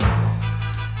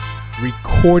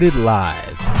Recorded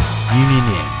live, Union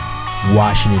Inn,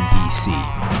 Washington, D.C.,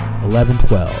 1112,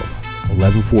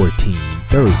 1114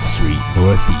 3rd Street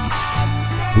Northeast.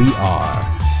 We are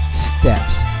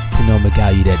steps to Nome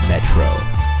Gallaudet Metro.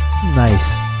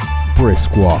 Nice,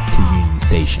 brisk walk to Union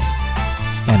Station.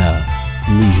 And a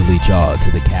leisurely jog to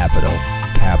the Capitol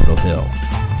Hill.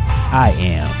 I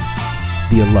am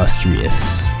the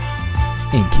illustrious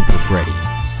Innkeeper Freddy,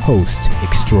 host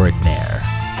extraordinaire.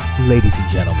 Ladies and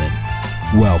gentlemen,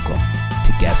 welcome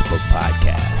to Guestbook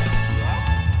Podcast.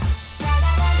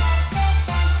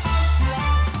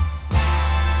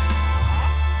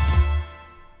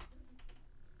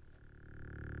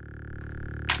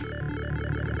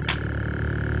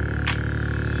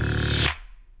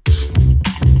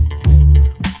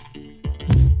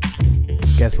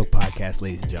 Guestbook Podcast,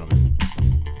 ladies and gentlemen.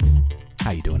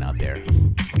 How you doing out there?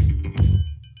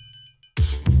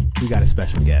 We got a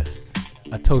special guest,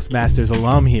 a Toastmasters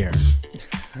alum here.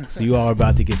 So you all are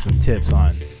about to get some tips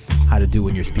on how to do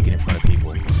when you're speaking in front of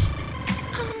people.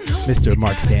 Mr.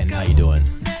 Mark Stanton, how you doing?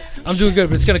 I'm doing good,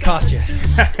 but it's going to cost you.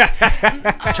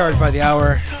 Charged by the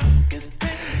hour.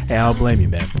 Hey, I don't blame you,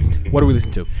 man. What do we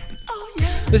listen to?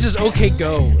 This is OK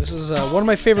Go. This is one of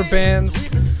my favorite bands.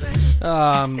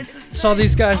 Saw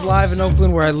these guys live in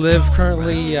Oakland, where I live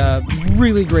currently.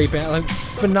 Really great band, like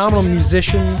phenomenal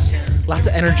musicians. Lots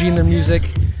of energy in their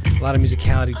music, a lot of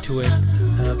musicality to it.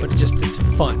 But it's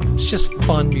fun. It's just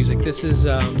fun music. This is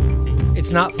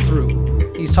it's not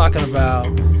through. He's talking to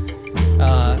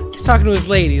his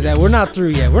lady that we're not through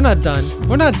yet. We're not done.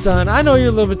 We're not done. I know you're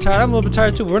a little bit tired. I'm a little bit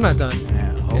tired too, but we're not done.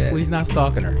 Yeah, hopefully he's not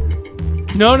stalking her.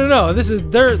 No. This is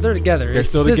they're together. They're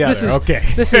still together. Okay.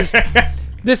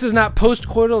 This is not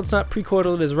post-coital. It's not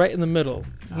pre-coital. It is right in the middle.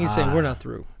 He's saying we're not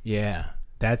through. Yeah,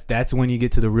 that's when you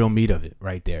get to the real meat of it,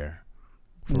 right there.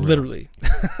 Literally.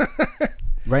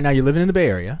 Right now, you're living in the Bay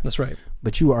Area. That's right.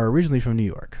 But you are originally from New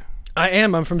York. I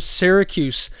am. I'm from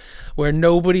Syracuse, where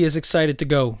nobody is excited to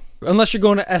go. Unless you're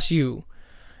going to SU.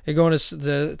 You're going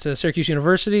to Syracuse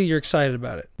University, you're excited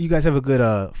about it. You guys have a good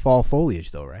fall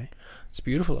foliage, though, right? It's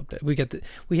beautiful up there. We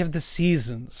have the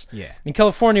seasons. Yeah. In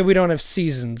California, we don't have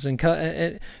seasons. And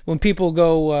when people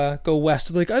go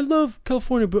west, they're like, I love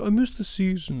California, but I miss the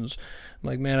seasons. I'm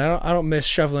like, man, I don't miss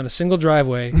shoveling a single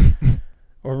driveway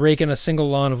or raking a single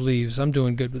lawn of leaves. I'm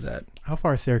doing good with that. How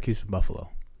far is Syracuse from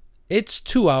Buffalo? It's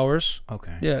 2 hours.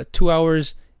 Okay. Yeah, 2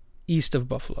 hours east of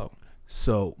Buffalo.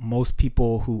 So most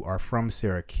people who are from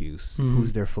Syracuse,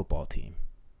 who's their football team?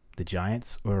 The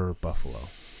Giants or Buffalo?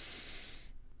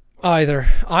 Either.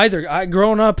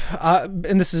 Growing up,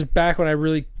 and this is back when I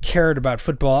really cared about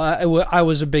football, I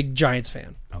was a big Giants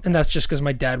fan. Okay. And that's just because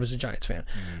my dad was a Giants fan.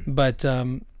 But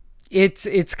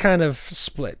it's kind of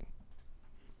split.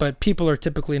 But people are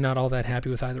typically not all that happy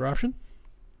with either option.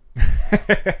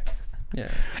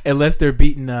 Yeah. Unless they're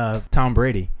beating Tom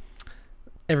Brady.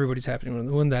 Everybody's happy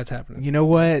when that's happening. You know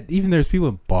what? Even there's people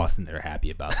in Boston that are happy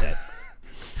about that.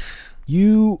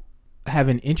 You have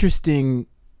an interesting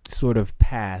sort of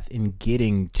path in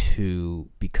getting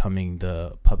to becoming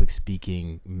the public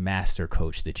speaking master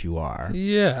coach that you are.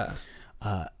 Yeah.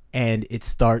 And it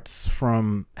starts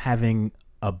from having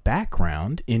a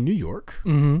background in New York,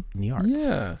 in the arts.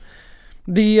 Yeah.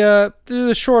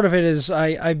 The short of it is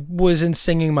I was in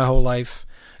singing my whole life,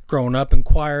 growing up in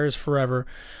choirs forever,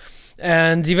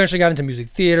 and eventually got into music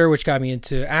theater, which got me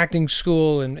into acting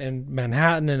school in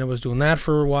Manhattan, and I was doing that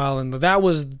for a while, and that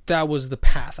was the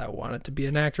path I wanted, to be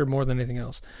an actor more than anything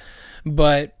else.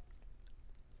 But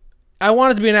I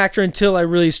wanted to be an actor until I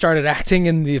really started acting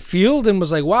in the field and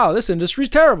was like, wow, this industry's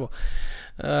terrible.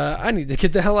 I need to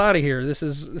get the hell out of here. This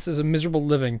is a miserable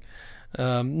living.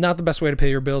 Not the best way to pay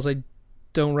your bills. I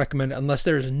don't recommend it unless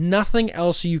there is nothing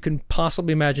else you can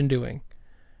possibly imagine doing.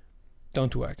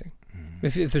 Don't do acting.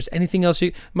 If there's anything else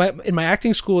in my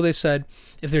acting school, they said,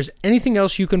 if there's anything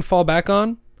else you can fall back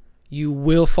on, you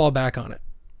will fall back on it.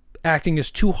 Acting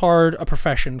is too hard a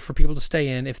profession for people to stay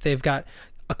in if they've got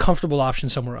a comfortable option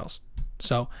somewhere else.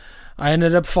 So I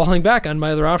ended up falling back on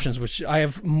my other options, which I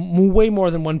have way more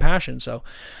than one passion. So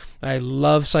I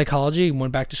love psychology.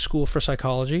 Went back to school for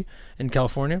psychology in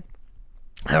California.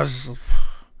 That was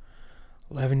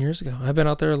 11 years ago. I've been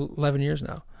out there 11 years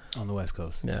now. On the West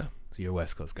Coast. Yeah. So you're a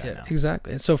West Coast guy now.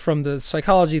 Exactly. And so from the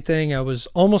psychology thing, I was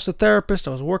almost a therapist.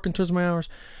 I was working towards my hours.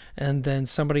 And then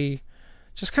somebody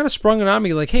just kind of sprung it on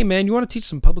me like, hey, man, you want to teach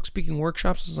some public speaking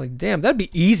workshops? I was like, damn, that'd be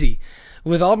easy.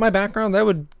 With all my background,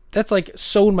 that's like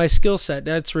so in my skill set.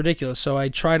 That's ridiculous. So I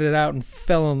tried it out and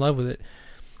fell in love with it.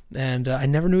 And I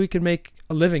never knew we could make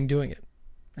a living doing it.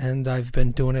 And I've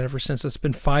been doing it ever since. It's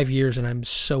been 5 years, and I'm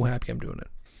so happy I'm doing it.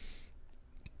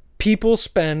 People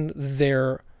spend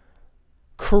their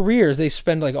careers. They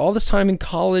spend like all this time in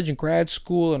college and grad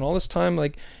school and all this time,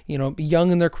 like,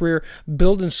 young in their career,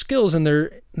 building skills in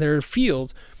their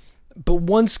field. But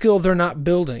one skill they're not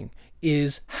building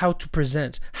is how to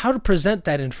present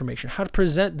that information, how to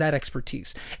present that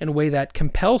expertise in a way that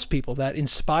compels people, that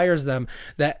inspires them,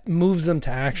 that moves them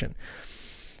to action.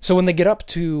 So when they get up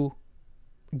to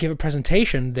give a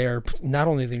presentation, they're not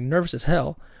only nervous as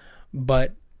hell,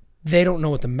 but they don't know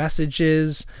what the message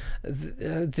is.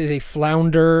 They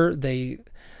flounder. They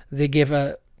give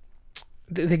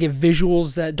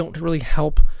visuals that don't really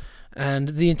help, and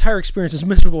the entire experience is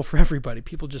miserable for everybody.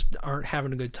 People just aren't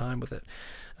having a good time with it.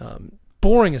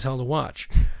 Boring as hell to watch.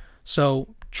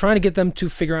 So trying to get them to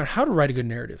figure out how to write a good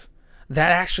narrative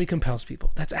that actually compels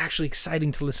people, that's actually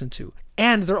exciting to listen to,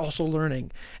 and they're also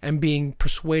learning and being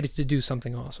persuaded to do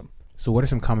something awesome. So what are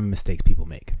some common mistakes people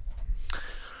make?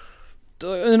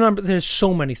 There's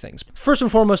so many things. First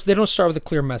and foremost, they don't start with a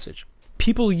clear message.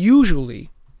 People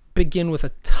usually begin with a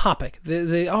topic.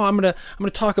 I'm gonna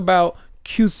talk about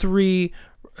Q3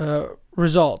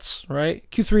 results, right?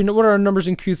 Q3. What are our numbers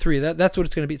in Q3? That's what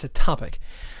it's going to be. It's a topic.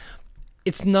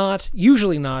 It's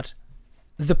usually not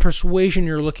the persuasion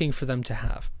you're looking for them to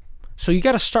have. So you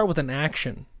got to start with an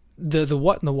action. The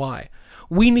what and the why.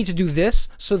 We need to do this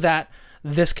so that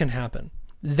this can happen.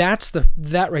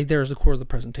 That right there is the core of the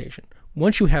presentation.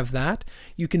 Once you have that,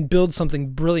 you can build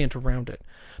something brilliant around it.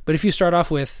 But if you start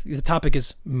off with the topic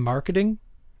is marketing,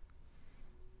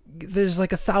 there's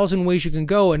like 1,000 ways you can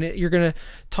go, and you're going to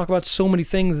talk about so many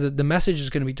things that the message is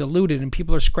going to be diluted, and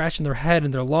people are scratching their head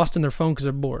and they're lost in their phone because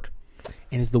they're bored.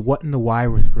 And is the what and the why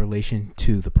with relation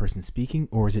to the person speaking,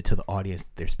 or is it to the audience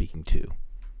they're speaking to?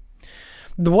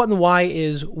 The what and the why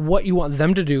is what you want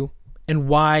them to do and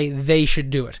why they should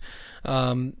do it.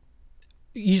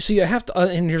 You see, I have to,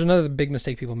 and here's another big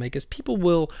mistake people make, is people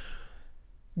will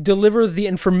deliver the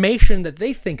information that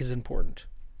they think is important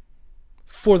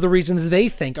for the reasons they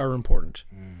think are important.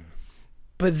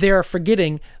 But they're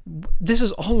forgetting this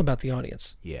is all about the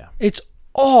audience. Yeah. It's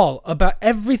all about,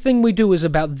 everything we do is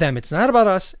about them. It's not about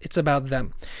us, it's about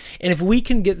them. And if we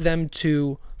can get them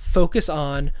to focus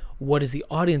on what does the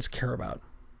audience care about,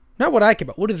 not what I care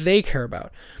about, what do they care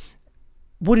about?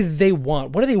 What do they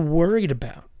want? What are they worried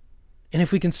about? And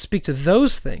if we can speak to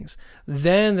those things,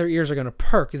 then their ears are going to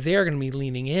perk. They're going to be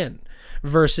leaning in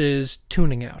versus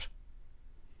tuning out.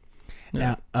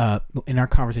 Now, in our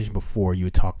conversation before, you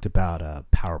had talked about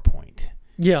PowerPoint.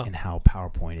 Yeah. And how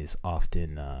PowerPoint is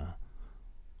often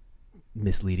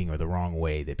misleading, or the wrong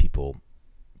way that people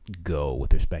go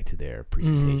with respect to their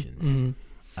presentations. Mm-hmm.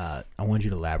 I wanted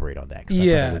you to elaborate on that, because I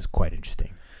thought it was quite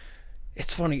interesting.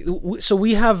 It's funny. So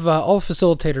we have all the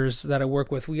facilitators that I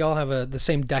work with. We all have the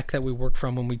same deck that we work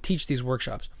from when we teach these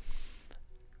workshops.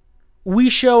 We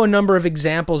show a number of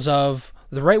examples of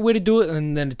the right way to do it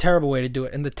and then the terrible way to do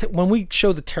it. And when we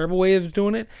show the terrible way of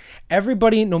doing it,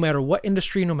 everybody, no matter what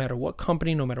industry, no matter what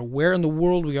company, no matter where in the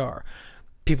world we are,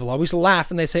 people always laugh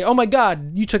and they say, "Oh my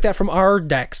God, you took that from our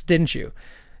decks, didn't you?"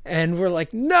 And we're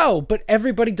like, no, but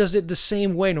everybody does it the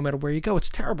same way no matter where you go. It's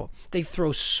terrible. They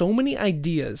throw so many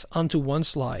ideas onto one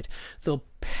slide. They'll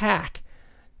pack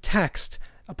text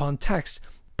upon text,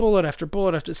 bullet after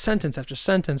bullet after sentence after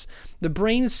sentence. The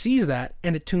brain sees that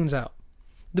and it tunes out.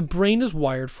 The brain is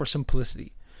wired for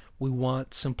simplicity. We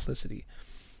want simplicity.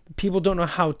 People don't know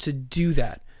how to do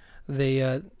that.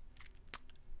 A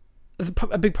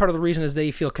big part of the reason is they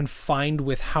feel confined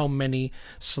with how many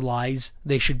slides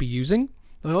they should be using.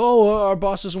 Oh, our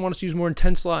boss doesn't want us to use more than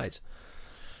 10 slides.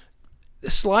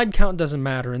 The slide count doesn't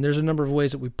matter, and there's a number of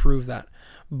ways that we prove that.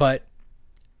 But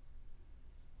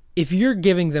if you're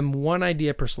giving them one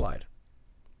idea per slide,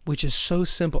 which is so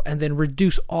simple, and then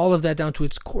reduce all of that down to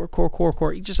its core,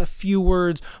 just a few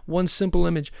words, one simple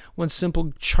image, one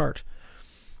simple chart.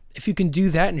 If you can do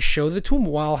that and show that to them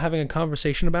while having a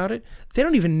conversation about it, they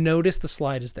don't even notice the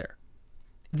slide is there.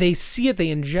 They see it, they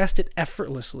ingest it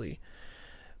effortlessly.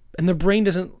 And their brain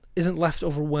isn't left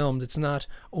overwhelmed. It's not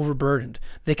overburdened.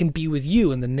 They can be with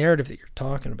you in the narrative that you're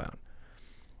talking about.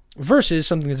 Versus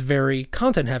something that's very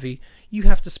content heavy, you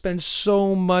have to spend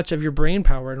so much of your brain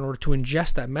power in order to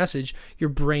ingest that message. Your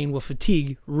brain will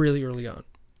fatigue really early on.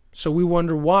 So we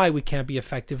wonder why we can't be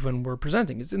effective when we're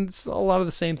presenting. It's a lot of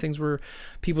the same things where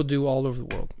people do all over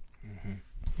the world. Mm-hmm.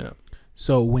 Yeah.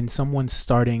 So when someone's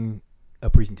starting a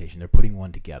presentation, they're putting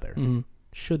one together,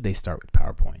 should they start with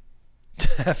PowerPoint?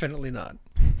 Definitely not.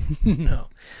 No.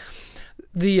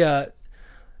 The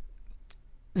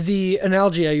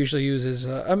analogy I usually use is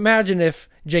imagine if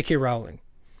J.K. Rowling,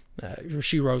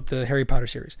 she wrote the Harry Potter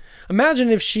series. Imagine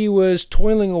if she was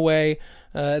toiling away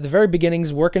at the very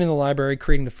beginnings, working in the library,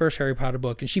 creating the first Harry Potter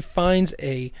book, and she finds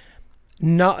a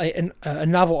not a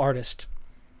novel artist,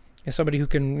 is somebody who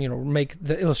can, make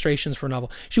the illustrations for a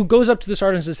novel. She goes up to this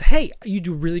artist and says, "Hey, you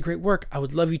do really great work. I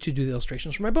would love you to do the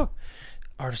illustrations for my book."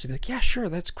 Artist would be like, "Yeah, sure,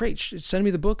 that's great. Send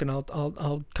me the book and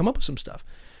I'll come up with some stuff."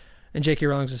 And J.K.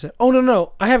 Rowling said, "Oh,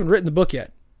 no, I haven't written the book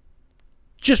yet.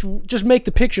 Just make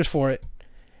the pictures for it,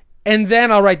 and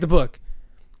then I'll write the book."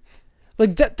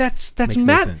 Like that's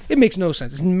mad. No, it makes no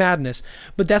sense. It's madness.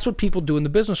 But that's what people do in the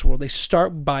business world. They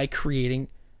start by creating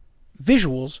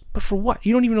visuals, but for what?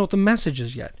 You don't even know what the message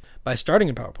is yet. By starting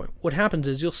in PowerPoint, what happens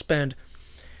is you'll spend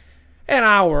an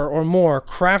hour or more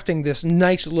crafting this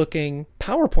nice looking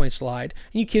PowerPoint slide,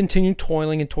 and you continue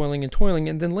toiling,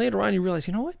 and then later on you realize,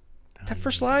 you know what? That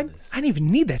first slide, I didn't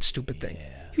even need that stupid thing.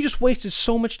 You just wasted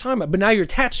so much time. But now you're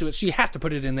attached to it, so you have to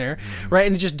put it in there, right?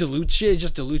 And it just dilutes you. It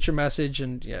just dilutes your message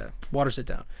and, waters it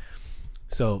down.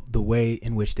 So the way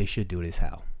in which they should do it is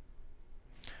how?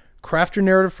 Craft your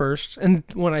narrative first. And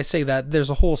when I say that,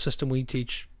 there's a whole system we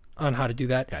teach on how to do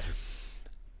that. Gotcha.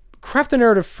 Craft the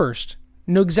narrative first.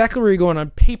 Know exactly where you're going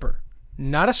on paper.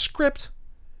 Not a script,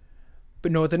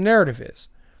 but know what the narrative is.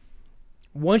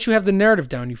 Once you have the narrative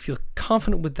down, you feel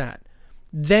confident with that.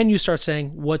 Then you start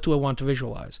saying, what do I want to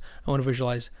visualize? I want to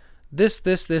visualize this,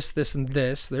 and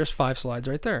this. There's 5 slides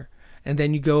right there. And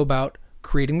then you go about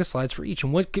creating the slides for each.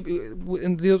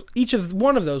 And each of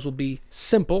one of those will be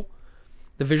simple.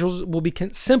 The visuals will be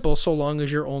simple so long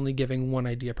as you're only giving one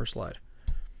idea per slide.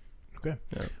 Okay.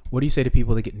 Yeah. What do you say to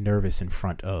people that get nervous in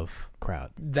front of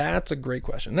crowd? That's a great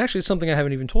question. And actually something I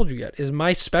haven't even told you yet is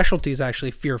my specialty is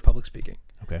actually fear of public speaking.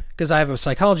 Okay. Because I have a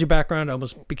psychology background. I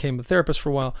almost became a therapist for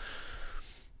a while.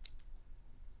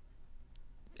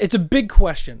 It's a big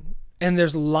question, and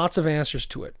there's lots of answers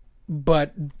to it.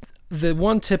 But the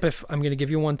one tip, if I'm going to give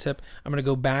you one tip, I'm going to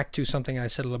go back to something I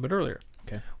said a little bit earlier,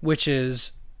 which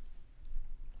is,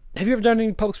 have you ever done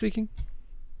any public speaking?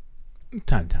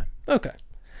 Time to time. Okay.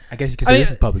 I guess you could say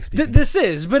this is public speaking. This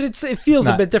is, but it feels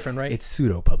a bit different, right? It's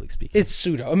pseudo public speaking. It's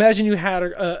pseudo. Imagine you had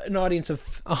an audience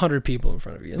of 100 people in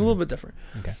front of you. A little bit different.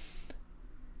 Okay.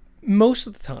 Most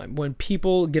of the time, when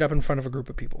people get up in front of a group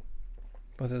of people,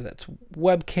 whether that's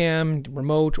webcam,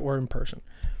 remote, or in person,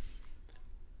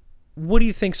 what do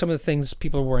you think some of the things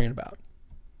people are worrying about?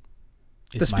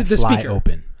 Is my fly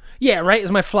open? Yeah, right?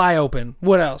 Is my fly open?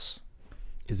 What else?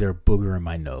 Is there a booger in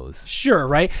my nose? Sure,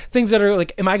 right? Things that are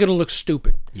like, am I going to look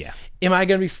stupid? Yeah. Am I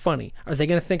going to be funny? Are they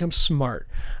going to think I'm smart?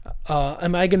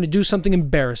 Am I going to do something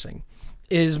embarrassing?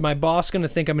 Is my boss going to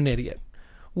think I'm an idiot?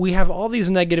 We have all these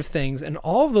negative things, and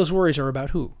all of those worries are about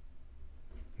who?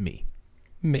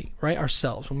 Me, right?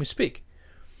 Ourselves when we speak.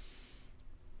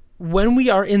 When we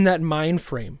are in that mind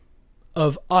frame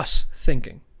of us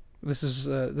thinking, this is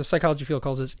the psychology field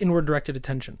calls this inward directed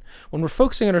attention. When we're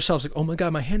focusing on ourselves, like, oh my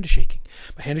God, my hand is shaking.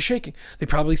 My hand is shaking. They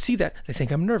probably see that. They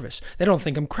think I'm nervous. They don't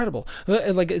think I'm credible.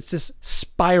 Like, it's this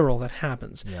spiral that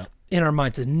happens in our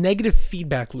minds, a negative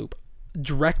feedback loop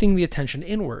directing the attention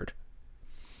inward,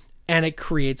 and it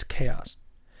creates chaos.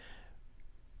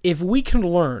 If we can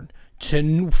learn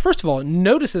to, first of all,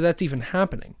 notice that that's even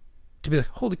happening, to be like,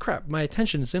 holy crap, my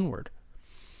attention is inward,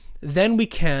 then we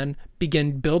can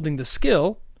begin building the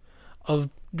skill of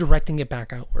directing it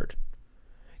back outward,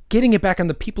 getting it back on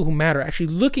the people who matter, actually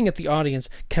looking at the audience,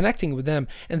 connecting with them,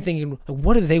 and thinking,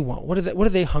 what do they want? What are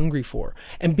they hungry for?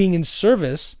 And being in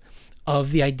service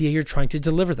of the idea you're trying to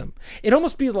deliver them. It'd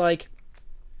almost be like,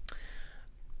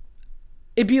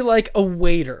 a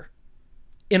waiter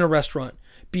in a restaurant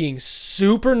being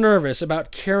super nervous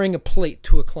about carrying a plate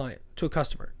to a client, to a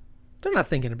customer. They're not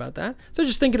thinking about that. They're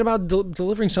just thinking about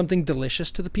delivering something delicious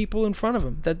to the people in front of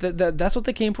them. That's what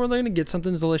they came for. They're going to get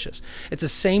something delicious. It's the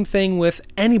same thing with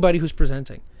anybody who's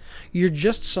presenting. You're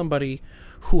just somebody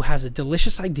who has a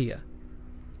delicious idea,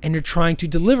 and you're trying to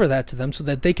deliver that to them so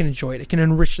that they can enjoy it. It can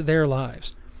enrich their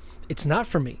lives. It's not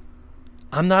for me.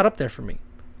 I'm not up there for me.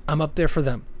 I'm up there for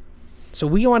them. So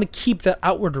we want to keep that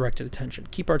outward directed attention,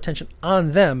 keep our attention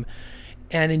on them.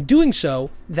 And in doing so,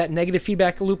 that negative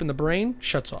feedback loop in the brain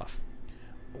shuts off.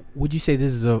 Would you say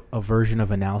this is a version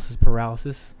of analysis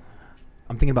paralysis?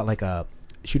 I'm thinking about like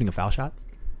shooting a foul shot.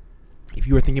 If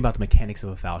you were thinking about the mechanics of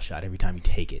a foul shot every time you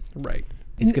take it, right,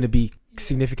 it's going to be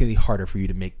significantly harder for you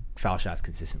to make foul shots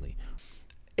consistently.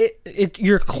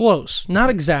 You're close, not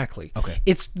exactly. Okay.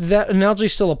 It's that analogy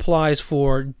still applies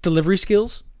for delivery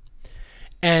skills.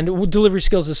 And delivery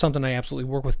skills is something I absolutely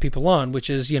work with people on, which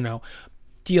is,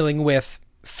 dealing with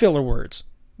filler words.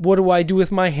 What do I do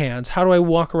with my hands? How do I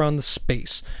walk around the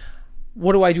space?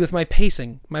 What do I do with my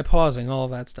pacing, my pausing, all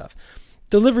of that stuff?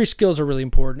 Delivery skills are really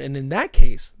important. And in that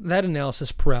case, that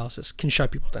analysis paralysis can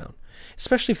shut people down,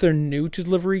 especially if they're new to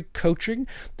delivery coaching.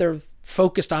 They're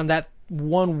focused on that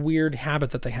one weird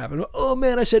habit that they have. And, oh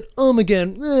man, I said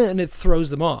again, and it throws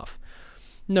them off.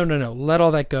 No. Let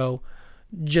all that go.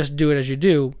 Just do it as you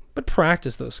do, but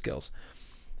practice those skills.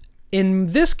 In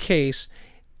this case,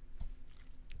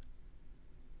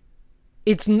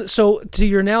 so to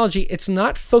your analogy, it's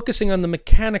not focusing on the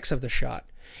mechanics of the shot.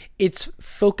 It's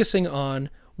focusing on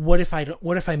what if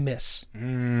I miss?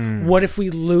 What if we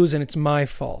lose and it's my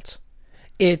fault?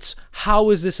 It's how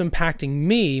is this impacting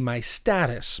me, my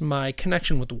status, my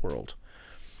connection with the world?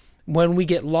 When we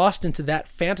get lost into that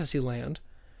fantasy land,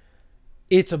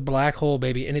 it's a black hole,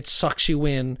 baby, and it sucks you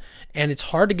in, and it's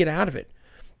hard to get out of it.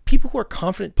 People who are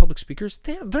confident public speakers,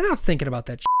 they're not thinking about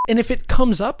that shit. And if it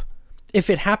comes up, if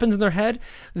it happens in their head,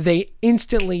 they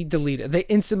instantly delete it. They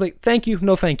instantly, thank you,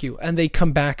 no thank you, and they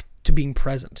come back to being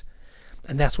present.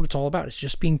 And that's what it's all about. It's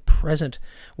just being present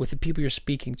with the people you're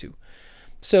speaking to.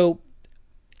 So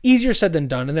easier said than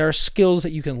done, and there are skills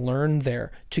that you can learn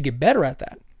there to get better at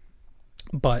that.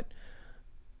 But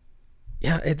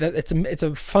yeah, it's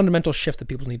a fundamental shift that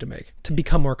people need to make to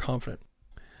become more confident.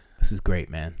 This is great,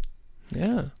 man.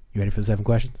 Yeah. You ready for the 7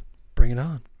 questions? Bring it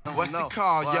on. What's it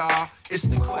called, y'all? It's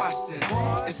the questions.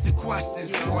 It's the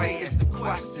questions, boy. It's the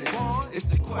questions. It's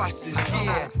the questions.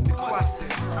 Yeah, the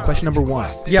questions. Question number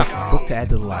 1. Yeah. Book to add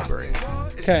to the library.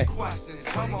 Okay.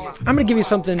 I'm going to give you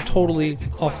something totally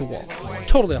off the wall.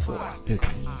 Totally off the wall. Dude.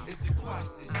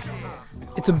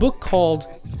 It's a book called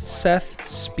Seth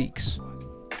Speaks.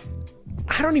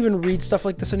 I don't even read stuff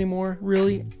like this anymore,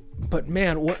 really. But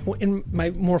man, in my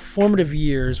more formative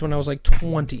years, when I was like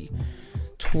 20,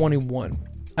 21,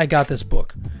 I got this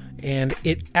book, and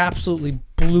it absolutely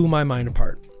blew my mind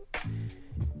apart.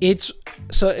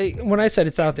 When I said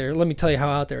it's out there, let me tell you how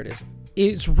out there it is.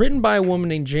 It's written by a woman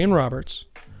named Jane Roberts,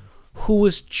 who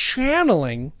was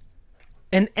channeling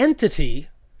an entity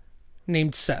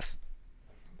named Seth.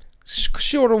 She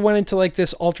sort of went into like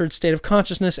this altered state of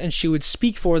consciousness, and she would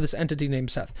speak for this entity named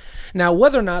Seth. Now,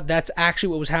 whether or not that's actually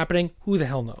what was happening, who the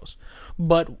hell knows?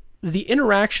 But the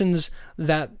interactions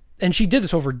and she did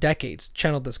this over decades,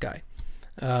 channeled this guy.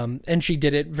 And she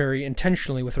did it very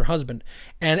intentionally with her husband.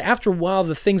 And after a while,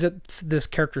 the things that this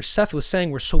character Seth was saying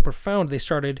were so profound, they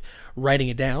started writing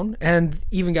it down, and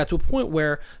even got to a point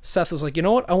where Seth was like, you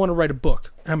know what? I want to write a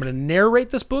book. And I'm going to narrate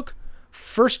this book.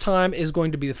 First time is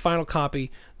going to be the final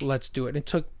copy. Let's do it. And it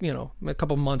took, a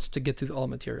couple months to get through all the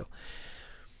material.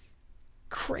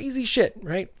 Crazy shit,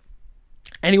 right?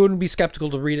 Anyone would be skeptical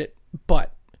to read it.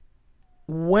 But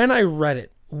when I read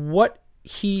it, what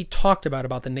he talked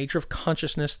about the nature of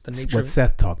consciousness, the nature what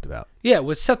Seth talked about. Yeah,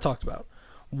 what Seth talked about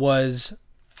was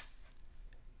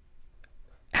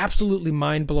absolutely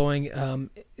mind-blowing.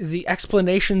 The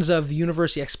explanations of the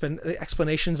universe, the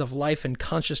explanations of life and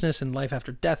consciousness and life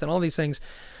after death and all these things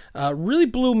really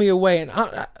blew me away. And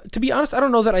to be honest, I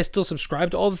don't know that I still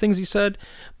subscribe to all the things he said,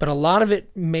 but a lot of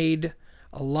it made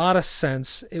a lot of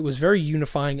sense. It was very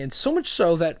unifying, and so much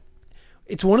so that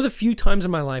it's one of the few times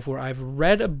in my life where I've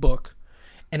read a book,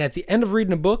 and at the end of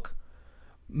reading a book,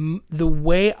 the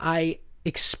way I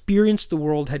experienced the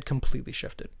world had completely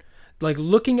shifted. Like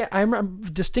I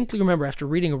distinctly remember after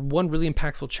reading one really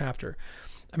impactful chapter,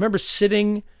 I remember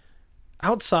sitting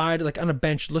outside, like on a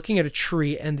bench, looking at a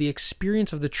tree, and the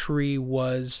experience of the tree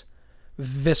was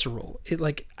visceral.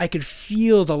 I could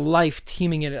feel the life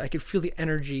teeming in it. I could feel the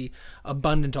energy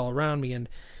abundant all around me, and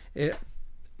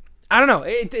I don't know.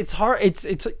 It's hard.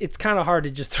 It's kind of hard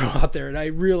to just throw out there, and I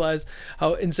realize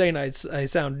how insane I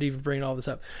sound even bringing all this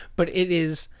up. But it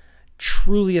is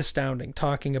truly astounding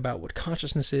talking about what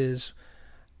consciousness is,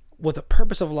 what the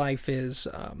purpose of life is,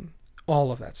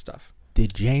 all of that stuff.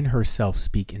 Did Jane herself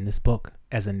speak in this book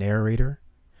as a narrator?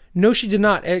 No, she did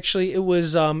not. Actually, it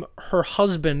was her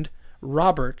husband,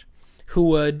 Robert, who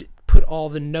would put all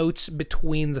the notes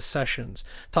between the sessions,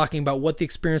 talking about what the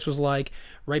experience was like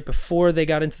right before they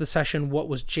got into the session, what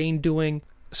was Jane doing.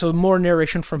 So more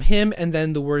narration from him, and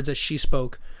then the words that she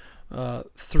spoke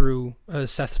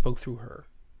Seth spoke through her.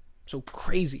 So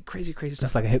crazy stuff.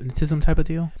 Just like a hypnotism type of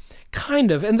deal? Kind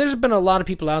of. And there's been a lot of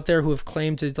people out there who have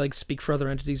claimed to like speak for other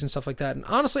entities and stuff like that. And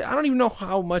honestly, I don't even know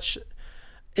how much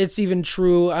it's even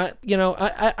true. I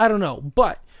don't know.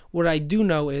 But what I do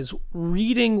know is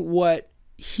reading what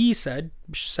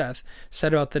Seth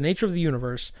said about the nature of the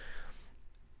universe,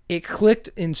 it clicked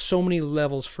in so many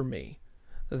levels for me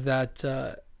that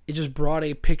it just brought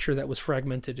a picture that was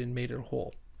fragmented and made it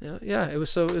whole. Yeah, it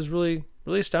was really,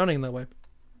 really astounding in that way.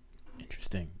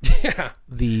 Interesting. Yeah.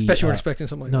 Bet you were expecting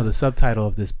something like that. No, the subtitle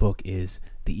of this book is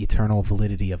The Eternal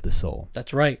Validity of the Soul.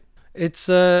 That's right. It's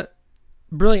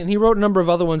brilliant. He wrote a number of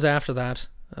other ones after that.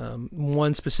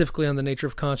 One specifically on the nature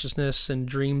of consciousness and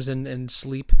dreams and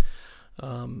sleep.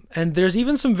 And there's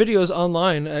even some videos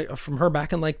online from her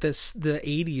back in like the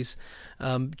 80s,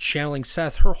 channeling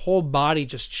Seth. Her whole body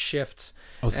just shifts.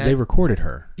 Oh, so they recorded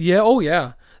her. Yeah. Oh,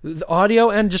 yeah. The audio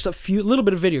and just little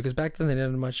bit of video, because back then they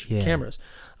didn't have much cameras.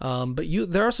 But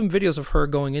there are some videos of her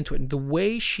going into it, and the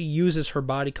way she uses her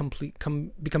body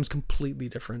becomes completely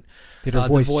different. Did her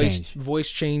voice change? Voice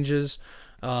changes.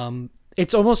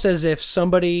 It's almost as if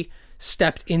somebody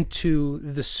stepped into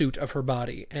the suit of her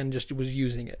body and just was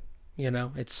using it.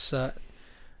 It's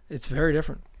very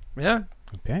different. Yeah.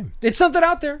 Okay. It's something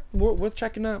out there worth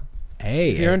checking out.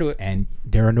 Hey, if you're into it. And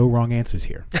there are no wrong answers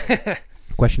here.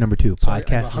 Question number 2.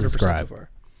 Podcast subscribe. So far.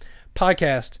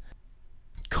 Podcast.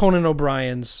 Conan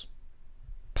O'Brien's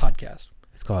podcast.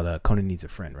 It's called Conan Needs a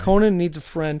Friend, right? Conan Needs a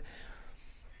Friend.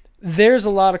 There's a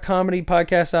lot of comedy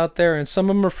podcasts out there, and some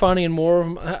of them are funny, and more of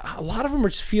them. A lot of them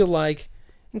just feel like,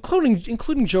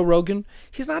 including Joe Rogan,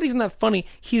 he's not even that funny.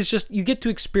 He's just, you get to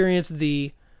experience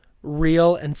the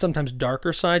real and sometimes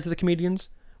darker side to the comedians,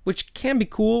 which can be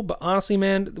cool. But honestly,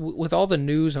 man, with all the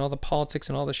news and all the politics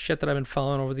and all the shit that I've been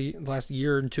following over the last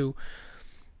year and two,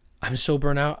 I'm so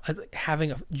burnt out.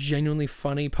 Having a genuinely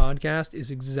funny podcast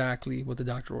is exactly what the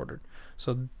doctor ordered.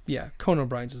 So yeah, Conan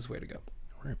O'Brien's is the way to go.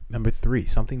 All right. Number 3,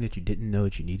 something that you didn't know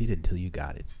that you needed until you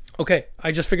got it. Okay,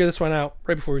 I just figured this one out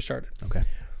right before we started. Okay.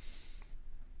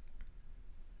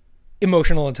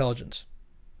 Emotional intelligence.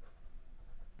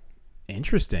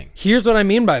 Interesting. Here's what I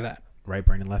mean by that. Right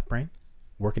brain and left brain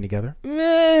working together?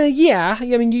 Yeah.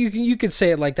 I mean, you could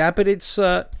say it like that, but it's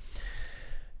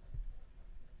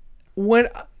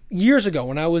years ago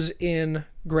when I was in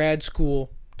grad school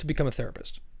to become a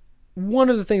therapist, one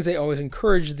of the things they always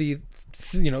encourage the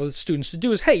students to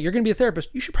do is, hey, you're going to be a therapist.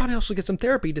 You should probably also get some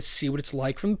therapy to see what it's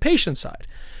like from the patient side,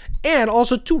 and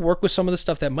also to work with some of the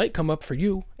stuff that might come up for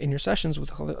you in your sessions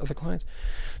with other clients.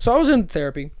 So I was in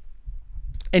therapy,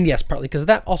 and yes, partly because of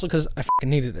that, also because I fucking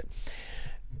needed it.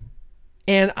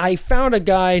 And I found a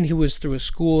guy, and he was through a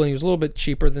school, and he was a little bit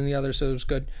cheaper than the others, so it was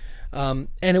good. And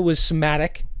it was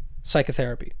somatic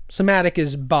psychotherapy. Somatic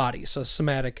is body, so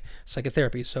somatic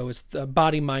psychotherapy. So it's the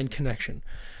body-mind connection.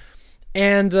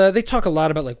 And they talk a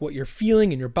lot about like what you're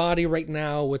feeling in your body right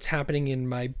now, what's happening in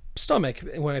my stomach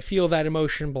when I feel that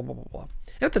emotion, blah, blah, blah, blah.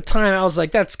 And at the time, I was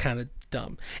like, that's kind of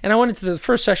dumb. And I went into the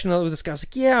first session with this guy. I was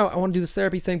like, yeah, I want to do this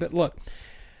therapy thing, but look,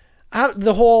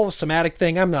 the whole somatic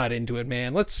thing, I'm not into it,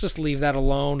 man. Let's just leave that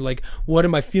alone. Like, what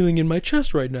am I feeling in my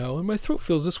chest right now? And my throat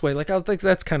feels this way. Like, I was like,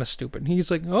 that's kind of stupid. And he's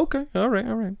like, okay, all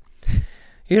right.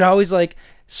 He'd always like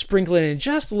sprinkle it in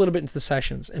just a little bit into the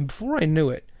sessions. And before I knew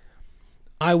it,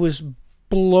 I was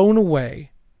blown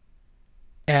away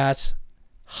at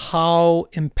how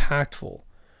impactful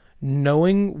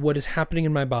knowing what is happening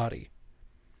in my body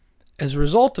as a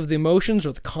result of the emotions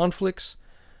or the conflicts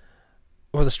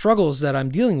or the struggles that I'm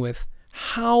dealing with,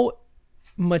 how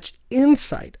much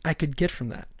insight I could get from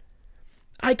that.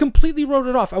 I completely wrote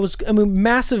it off. I'm a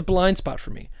massive blind spot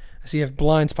for me. I see you have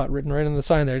blind spot written right on the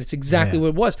sign there. It's exactly what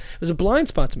it was. It was a blind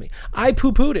spot to me. I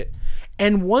poo-pooed it.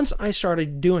 And once I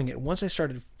started doing it, once I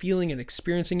started feeling and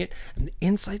experiencing it, and the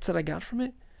insights that I got from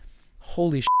it,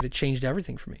 holy shit, it changed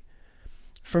everything for me.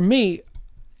 For me,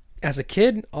 as a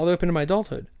kid, all the way up into my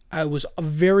adulthood, I was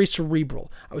very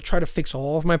cerebral. I would try to fix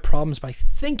all of my problems by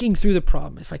thinking through the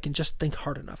problem. If I can just think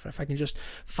hard enough, if I can just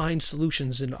find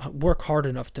solutions and work hard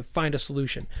enough to find a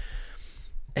solution.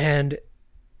 And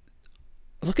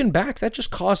looking back, that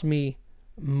just caused me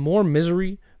more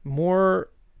misery, more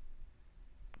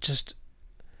just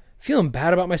feeling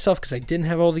bad about myself because I didn't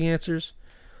have all the answers.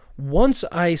 Once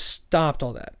I stopped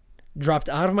all that, dropped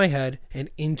out of my head and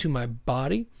into my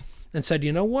body and said,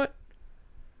 you know what?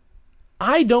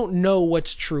 I don't know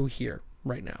what's true here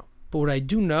right now, but what I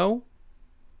do know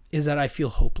is that I feel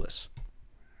hopeless.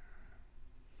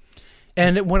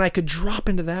 And when I could drop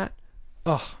into that,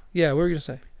 oh, yeah, what were you going to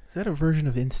say? Is that a version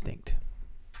of instinct?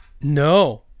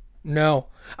 No,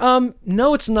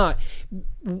 it's not.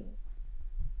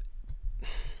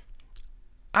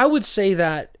 I would say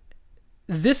that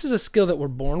this is a skill that we're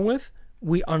born with,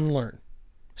 we unlearn.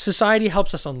 Society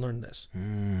helps us unlearn this,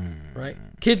 right?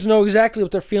 Kids know exactly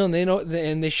what they're feeling. They know,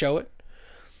 and they show it.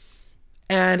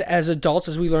 And as adults,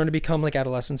 as we learn to become like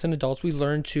adolescents and adults, we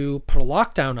learn to put a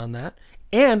lockdown on that.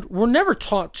 And we're never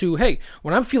taught to, hey,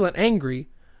 when I'm feeling angry,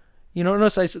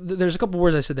 notice there's a couple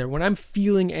words I said there. When I'm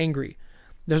feeling angry,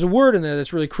 there's a word in there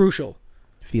that's really crucial.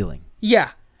 Feeling.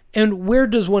 Yeah. And where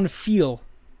does one feel?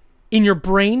 In your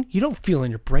brain? You don't feel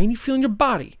in your brain. You feel in your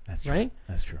body. That's true. Right?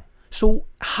 That's true. So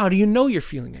how do you know you're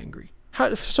feeling angry?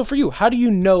 So for you, how do you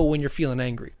know when you're feeling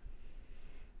angry?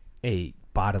 A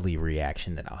bodily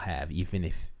reaction that I'll have, even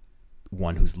if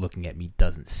one who's looking at me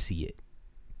doesn't see it.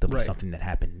 There'll be Right. something that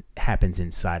happens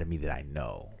inside of me that I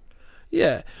know.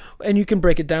 Yeah. And you can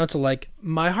break it down to like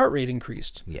my heart rate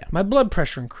increased. Yeah. My blood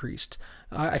pressure increased.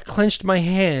 I clenched my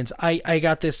hands. I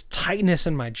got this tightness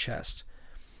in my chest.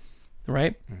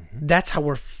 Right? Mm-hmm. That's how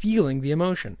we're feeling the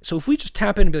emotion. So if we just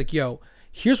tap in and be like, yo,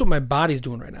 here's what my body's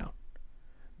doing right now.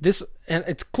 This, and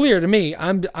it's clear to me,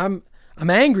 I'm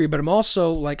angry, but I'm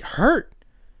also like hurt.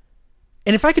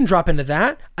 And if I can drop into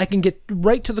that, I can get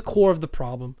right to the core of the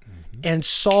problem and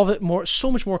solve it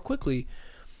so much more quickly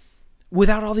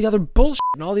without all the other bullshit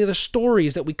and all the other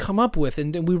stories that we come up with,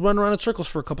 and we run around in circles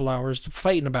for a couple hours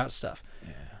fighting about stuff.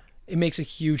 Yeah. It makes a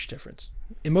huge difference.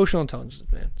 Emotional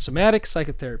intelligence, man. Somatic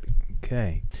psychotherapy.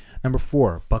 Okay. Number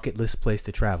 4, bucket list place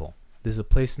to travel. There's a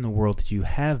place in the world that you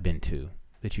have been to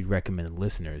that you'd recommend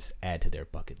listeners add to their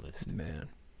bucket list. Man.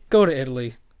 Go to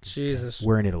Italy. Jesus.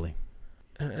 We're in Italy.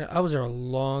 I was there a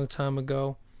long time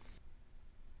ago.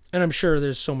 And I'm sure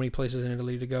there's so many places in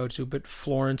Italy to go to, but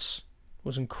Florence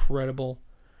was incredible.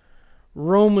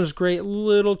 Rome was great, a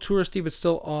little touristy, but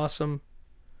still awesome.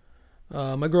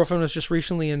 My girlfriend was just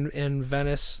recently in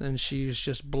Venice, and she was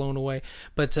just blown away.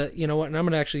 But you know what? And I'm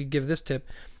going to actually give this tip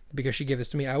because she gave this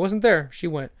to me. I wasn't there. She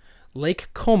went. Lake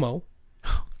Como.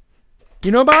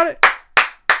 You know about it?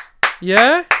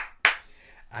 Yeah?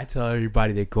 I tell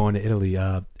everybody that going to Italy.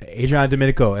 Adriana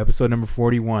Domenico, episode number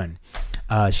 41.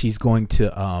 She's going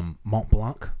to Mont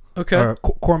Blanc. Okay. Or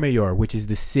Courmayeur, which is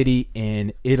the city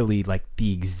in Italy, like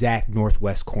the exact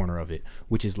northwest corner of it,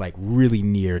 which is like really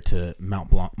near to Mont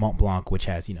Blanc, which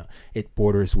has, it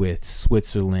borders with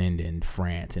Switzerland and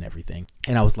France and everything.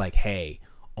 And I was like, hey,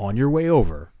 on your way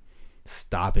over,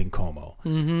 stop in Como.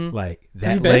 Mm-hmm. Like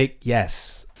that lake.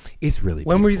 Yes. It's really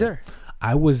beautiful. When were you there?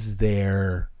 I was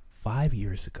there 5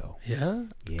 years ago. Yeah?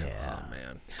 Yeah. Oh,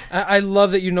 man. I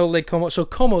love that you know Lake Como. So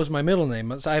Como is my middle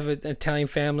name. So I have an Italian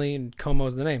family, and Como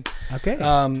is the name. Okay.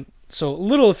 So a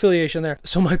little affiliation there.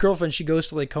 So my girlfriend, she goes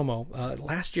to Lake Como.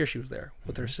 Last year she was there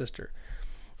with her sister.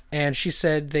 And she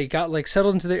said they got like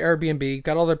settled into their Airbnb,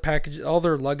 got all their package, all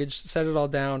their luggage, set it all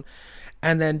down,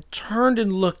 and then turned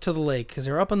and looked to the lake because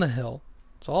they were up on the hill.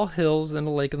 It's all hills, then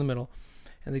a lake in the middle.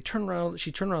 And they turned around.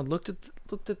 She turned around, looked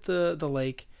at the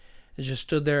lake, and just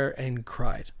stood there and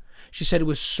cried. She said it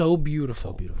was so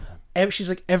beautiful. So beautiful. She's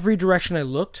like, every direction I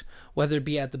looked, whether it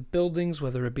be at the buildings,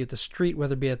 whether it be at the street,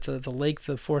 whether it be at the lake,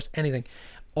 the forest, anything,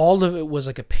 all of it was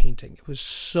like a painting. It was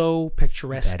so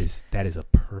picturesque. That is a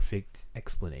perfect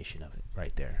explanation of it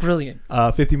right there. Brilliant.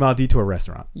 50-mile detour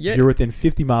restaurant. Yeah. If you're within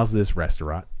 50 miles of this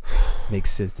restaurant, makes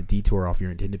sense to detour off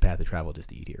your intended path of travel just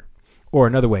to eat here. Or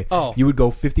another way, you would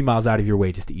go 50 miles out of your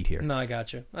way just to eat here. No, I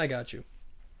got you.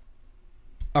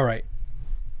 All right.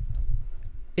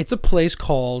 It's a place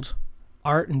called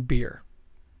Art and Beer.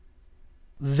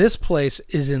 This place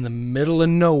is in the middle of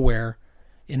nowhere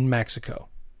in Mexico.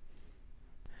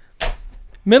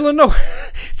 Middle of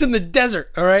nowhere. It's in the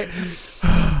desert, all right?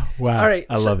 Wow. All right.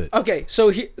 I love it. Okay,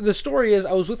 so the story is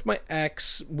I was with my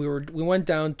ex. We went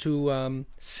down to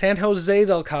San Jose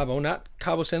del Cabo, not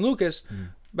Cabo San Lucas,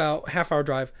 about half-hour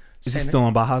drive. Is it still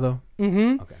in Baja, though?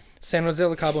 Mm-hmm. Okay. San Jose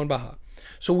del Cabo in Baja.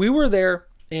 So we were there,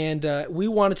 and we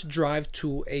wanted to drive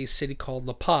to a city called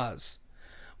La Paz,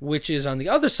 which is on the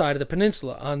other side of the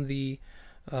peninsula, on the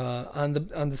not on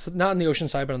the ocean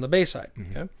side, but on the bay side.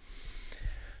 Mm-hmm. Okay.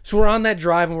 So we're on that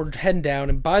drive, and we're heading down.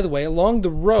 And by the way, along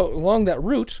that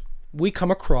route, we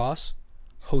come across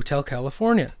Hotel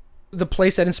California, the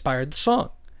place that inspired the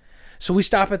song. So we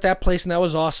stop at that place, and that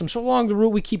was awesome. So along the route,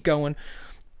 we keep going.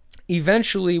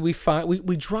 Eventually, we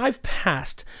drive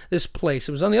past this place.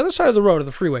 It was on the other side of the road of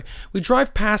the freeway. We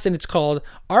drive past, and it's called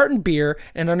Art and Beer,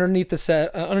 and underneath it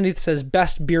says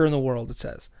Best Beer in the World, it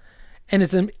says. And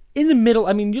it's in the middle.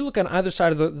 I mean, you look on either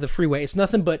side of the freeway, it's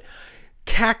nothing but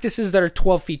cactuses that are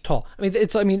 12 feet tall.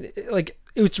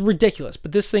 It's ridiculous,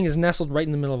 but this thing is nestled right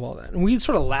in the middle of all that. And we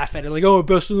sort of laugh at it, like, oh,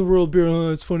 best in the world beer,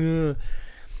 oh, it's funny.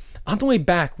 On the way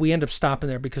back, we end up stopping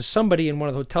there because somebody in one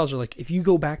of the hotels are like, if you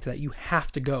go back to that, you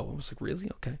have to go. I was like,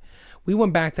 really? Okay. We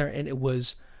went back there, and it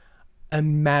was a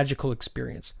magical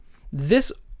experience.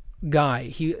 This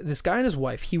guy and his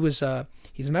wife,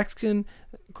 he's Mexican,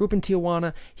 grew up in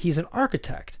Tijuana. He's an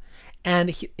architect.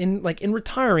 And in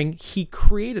retiring, he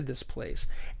created this place.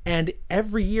 And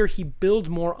every year he builds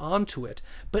more onto it,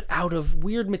 but out of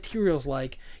weird materials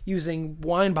like using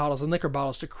wine bottles and liquor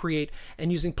bottles to create,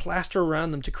 and using plaster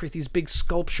around them to create these big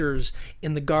sculptures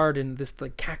in the garden, this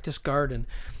cactus garden.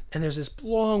 And there's this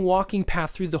long walking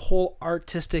path through the whole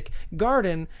artistic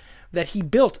garden that he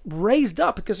built, raised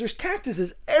up, because there's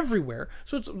cactuses everywhere.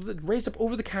 So it's raised up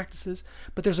over the cactuses,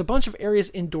 but there's a bunch of areas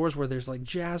indoors where there's like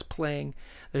jazz playing.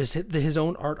 There's his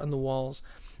own art on the walls.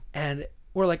 And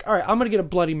we're like, all right, I'm going to get a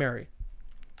Bloody Mary.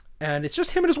 And it's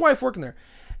just him and his wife working there.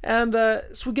 And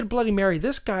so we get a Bloody Mary.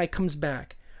 This guy comes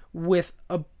back with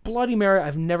a Bloody Mary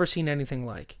I've never seen anything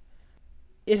like.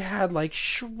 It had like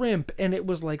shrimp, and it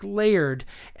was like layered,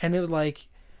 and it was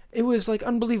like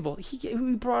unbelievable.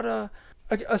 He brought a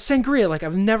sangria like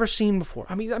I've never seen before.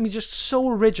 I mean, just so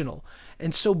original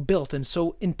and so built and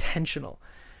so intentional.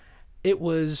 It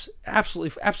was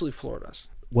absolutely floored us.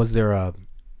 Was there a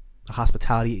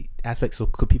hospitality aspect? So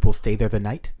could people stay there the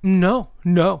night? No,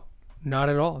 not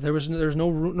at all. There's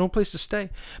no place to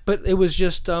stay. But it was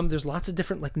just there's lots of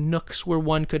different like nooks where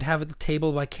one could have at the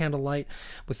table by candlelight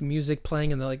with music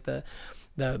playing and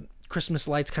the Christmas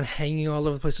lights kind of hanging all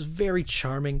over the place. It's very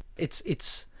charming.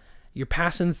 It's you're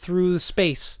passing through the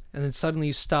space and then suddenly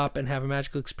you stop and have a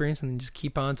magical experience and then just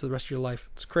keep on to the rest of your life.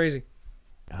 It's crazy.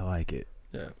 I like it.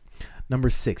 Yeah. Number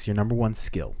 6, your number 1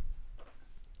 skill.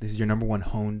 This is your number 1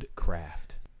 honed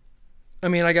craft. I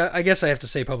mean, I guess I have to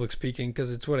say public speaking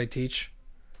because it's what I teach.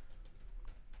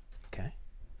 Okay.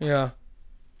 Yeah.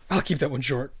 I'll keep that one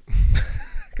short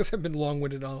because I've been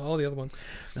long-winded on all the other ones.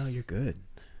 No, you're good.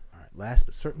 All right. Last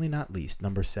but certainly not least,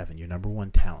 number 7, your number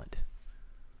 1 talent.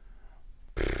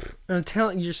 And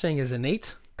talent you're saying is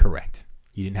innate? Correct.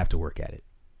 You didn't have to work at it.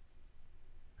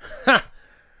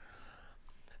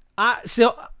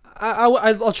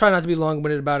 I'll try not to be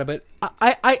long-winded about it, but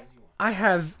I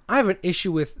have an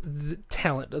issue with the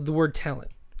talent, the word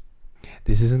talent.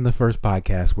 This isn't the first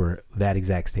podcast where that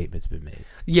exact statement's been made.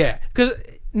 Yeah, because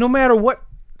no matter what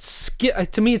skill,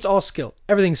 to me it's all skill.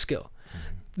 Everything's skill.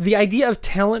 Mm-hmm. The idea of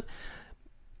talent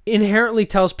inherently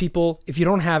tells people if you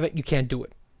don't have it, you can't do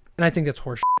it. And I think that's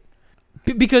horseshit.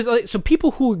 Because so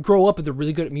people who grow up and they're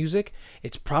really good at music,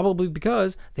 it's probably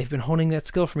because they've been honing that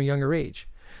skill from a younger age.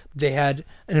 They had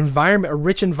an environment, a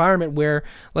rich environment where,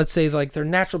 let's say, like they're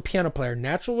natural piano player.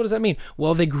 Natural, what does that mean?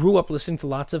 Well, they grew up listening to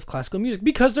lots of classical music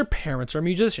because their parents are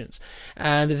musicians.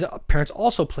 And the parents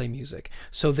also play music.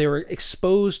 So they were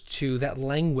exposed to that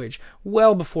language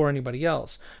well before anybody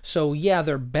else. So yeah,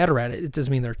 they're better at it. It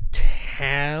doesn't mean they're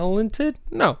talented.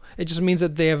 No, it just means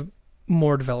that they have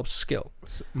more developed skill.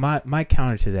 So my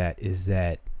counter to that is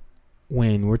that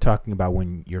when we're talking about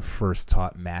when you're first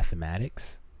taught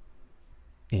mathematics,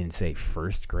 in say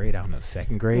first grade, I don't know,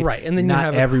 second grade, right? And then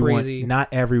not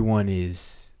everyone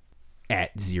is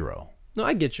at 0. No,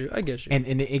 I get you.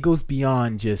 And it goes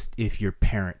beyond just if your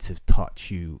parents have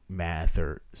taught you math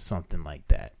or something like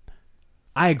that.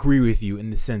 I agree with you in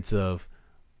the sense of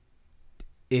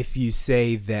if you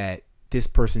say that this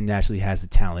person naturally has a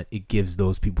talent, it gives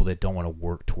those people that don't want to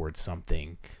work towards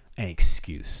something an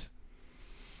excuse.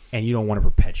 And you don't want to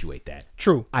perpetuate that.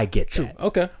 True. I get that.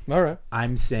 Okay. All right.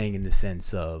 I'm saying in the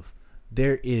sense of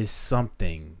there is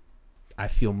something I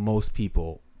feel most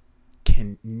people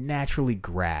can naturally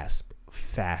grasp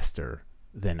faster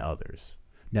than others.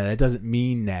 Now, that doesn't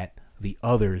mean that the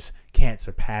others can't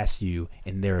surpass you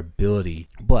in their ability,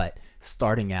 but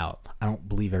starting out, I don't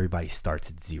believe everybody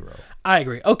starts at 0. I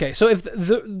agree. Okay. So if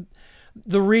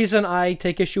the reason I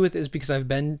take issue with it is because I've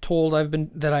been told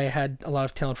that I had a lot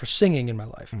of talent for singing in my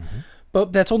life. Mm-hmm.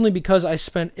 But that's only because I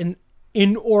spent an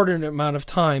inordinate amount of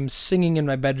time singing in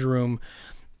my bedroom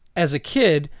as a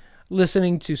kid,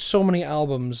 listening to so many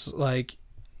albums, like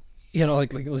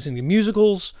listening to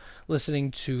musicals,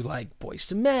 listening to like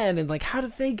Boyz II Men, and like how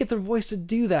did they get their voice to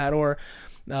do that? Or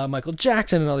Michael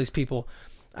Jackson and all these people.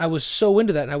 I was so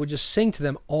into that, and I would just sing to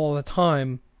them all the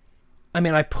time. I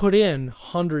mean, I put in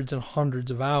hundreds and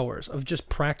hundreds of hours of just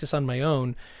practice on my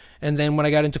own. And then when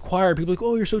I got into choir, people were like,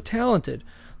 oh, you're so talented.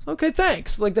 Okay,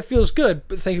 thanks. Like, that feels good.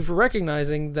 But thank you for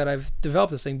recognizing that I've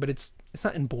developed this thing. But it's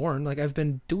not inborn. Like, I've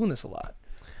been doing this a lot.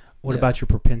 What about your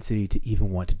propensity to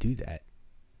even want to do that?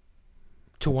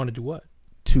 To want to do what?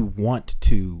 To want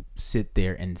to sit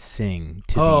there and sing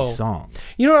to these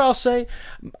songs. You know what I'll say?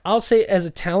 I'll say as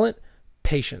a talent,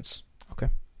 patience. Okay.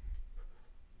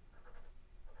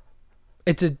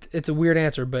 It's a weird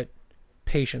answer, but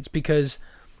patience, because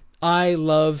I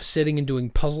love sitting and doing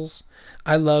puzzles.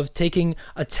 I love taking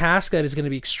a task that is going to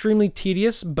be extremely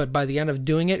tedious, but by the end of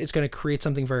doing it, it's going to create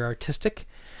something very artistic.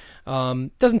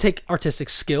 Doesn't take artistic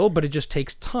skill, but it just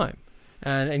takes time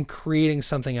and creating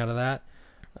something out of that.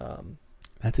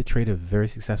 That's a trait of very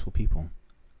successful people.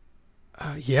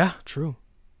 Yeah, true.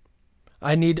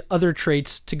 I need other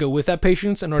traits to go with that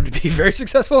patience in order to be very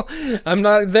successful. I'm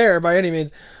not there by any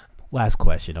means. Last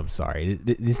question. I'm sorry.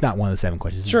 It's not one of the 7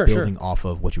 questions. It's building off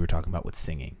of what you were talking about with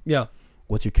singing. Yeah.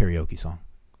 What's your karaoke song?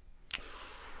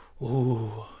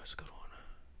 Ooh, that's a good one.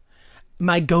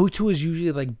 My go-to is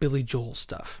usually like Billy Joel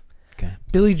stuff. Okay.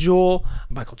 Billy Joel,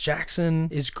 Michael Jackson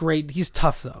is great. He's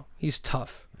tough, though. He's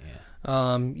tough.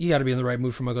 You got to be in the right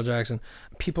mood for Michael Jackson.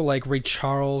 People like Ray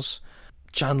Charles,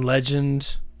 John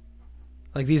Legend,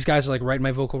 like these guys are like right in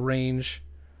my vocal range.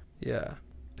 Yeah.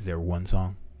 Is there one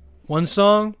song? One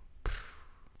song?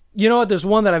 You know what? There's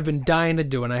one that I've been dying to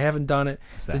do, and I haven't done it.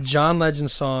 What's It's that? a John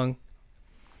Legend song.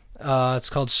 It's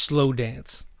called Slow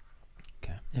Dance.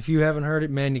 Okay. If you haven't heard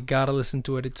it, man, you gotta listen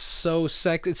to it. It's so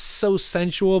it's so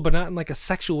sensual, but not in like a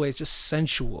sexual way. It's just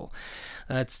sensual.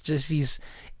 It's just he's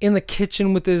in the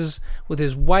kitchen with his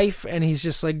wife, and he's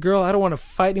just like, "Girl, I don't want to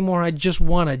fight anymore. I just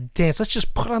want to dance. Let's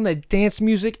just put on that dance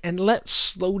music and let's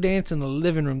slow dance in the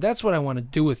living room. That's what I want to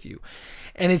do with you."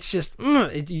 And it's just,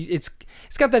 it's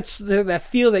got that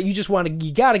feel that you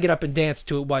gotta get up and dance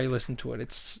to it while you listen to it.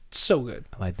 It's so good.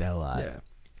 I like that a lot. Yeah.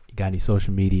 You got any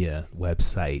social media,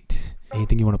 website,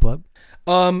 anything you want to plug?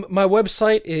 My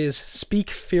website is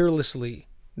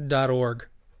speakfearlessly.org.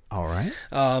 All right.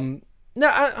 No,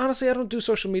 honestly, I don't do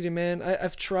social media, man.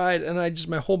 I've tried, and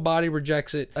my whole body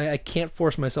rejects it. I can't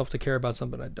force myself to care about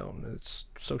something I don't. It's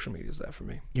social media is that for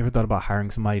me. You ever thought about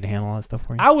hiring somebody to handle all that stuff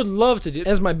for you? I would love to do.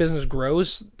 As my business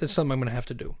grows, that's something I'm going to have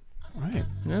to do. All right.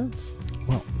 Yeah.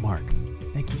 Well, Mark,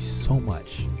 thank you so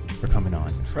much for coming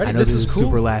on. Freddie, I know this this is is cool.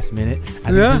 super last minute. I think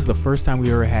Yeah. this is the first time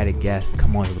we ever had a guest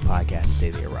come onto the podcast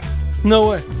the day they arrive. No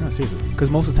way. No, seriously. Because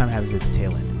most of the time it happens at the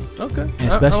tail end. Okay. And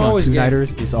especially I'm on always game.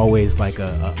 two-nighters, it's always like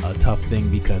a tough thing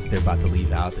because they're about to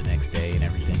leave out the next day and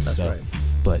everything. That's so, right.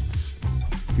 But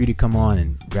for you to come on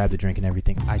and grab the drink and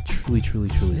everything, I truly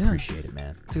Yeah. appreciate it,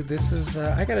 man. Dude, this is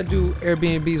I gotta do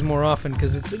Airbnbs more often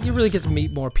because you really get to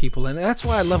meet more people, and that's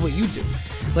why I love what you do.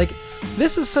 Like,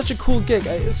 this is such a cool gig.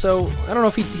 So I don't know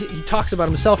if he talks about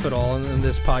himself at all in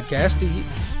this podcast.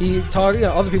 He talk,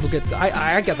 other people get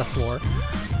I get the floor,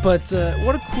 but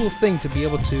what a cool thing to be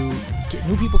able to get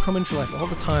new people come into your life all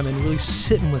the time and really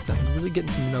sitting with them and really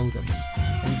getting to know them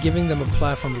and giving them a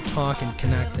platform to talk and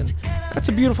connect, and that's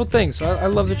a beautiful thing. So I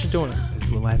love that you're doing it. This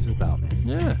is what life is about, man.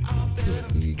 Yeah,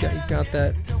 you got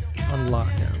that on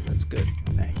lockdown. That's good.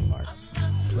 Thank you, Mark.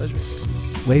 Pleasure.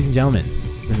 Ladies and gentlemen,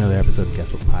 it's been another episode of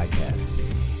Guestbook Podcast.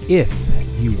 If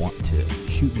you want to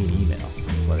shoot me an email,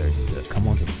 whether it's to come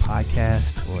onto the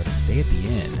podcast or to stay at the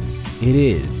inn, it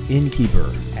is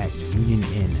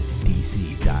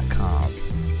innkeeper@unionndc.com.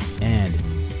 And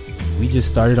we just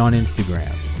started on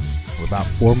Instagram. We're about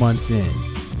 4 months in.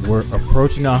 We're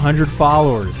approaching 100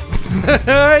 followers.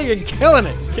 You're killing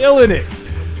it. Killing it.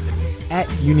 At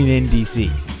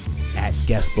UnionNDC, at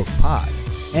GuestbookPod,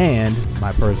 and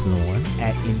my personal one,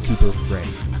 at Innkeeper Freddy.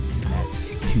 And that's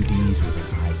 2 D's with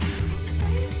an I.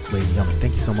 Ladies and gentlemen,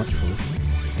 thank you so much for listening,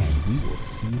 and we will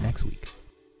see you next week.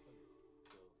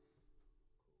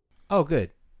 Oh, good.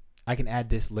 I can add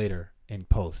this later in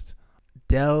post.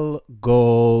 Del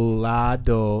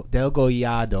Gollado,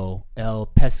 El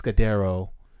Pescadero,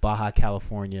 Baja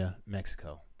California,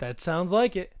 Mexico. That sounds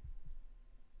like it.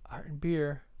 Art and beer.